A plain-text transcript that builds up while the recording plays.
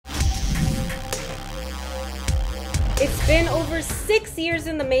It's been over 6 years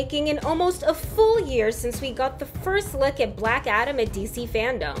in the making and almost a full year since we got the first look at Black Adam at DC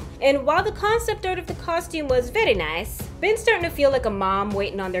Fandom. And while the concept art of the costume was very nice, been starting to feel like a mom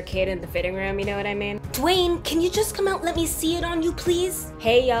waiting on their kid in the fitting room, you know what I mean? Dwayne, can you just come out and let me see it on you, please?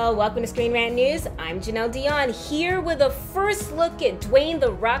 Hey y'all, welcome to Screen Rant News. I'm Janelle Dion, here with a first look at Dwayne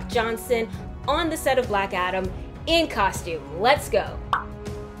 "The Rock" Johnson on the set of Black Adam in costume. Let's go.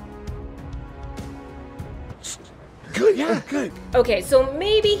 Good, yeah, good. Okay, so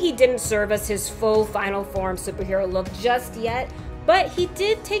maybe he didn't serve us his full final form superhero look just yet, but he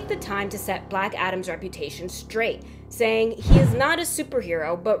did take the time to set Black Adam's reputation straight, saying he is not a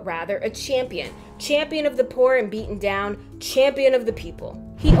superhero, but rather a champion. Champion of the poor and beaten down, champion of the people.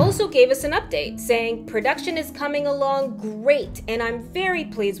 He also gave us an update, saying production is coming along great, and I'm very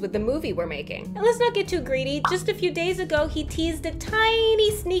pleased with the movie we're making. And let's not get too greedy, just a few days ago he teased a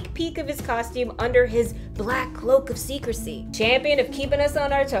tiny sneak peek of his costume under his black cloak of secrecy. Champion of keeping us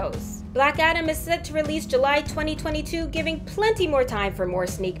on our toes. Black Adam is set to release July 2022, giving plenty more time for more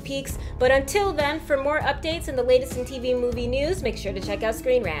sneak peeks, but until then, for more updates and the latest in TV movie news, make sure to check out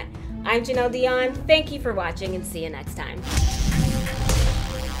Screen Rant. I'm Janelle Dion, thank you for watching and see you next time.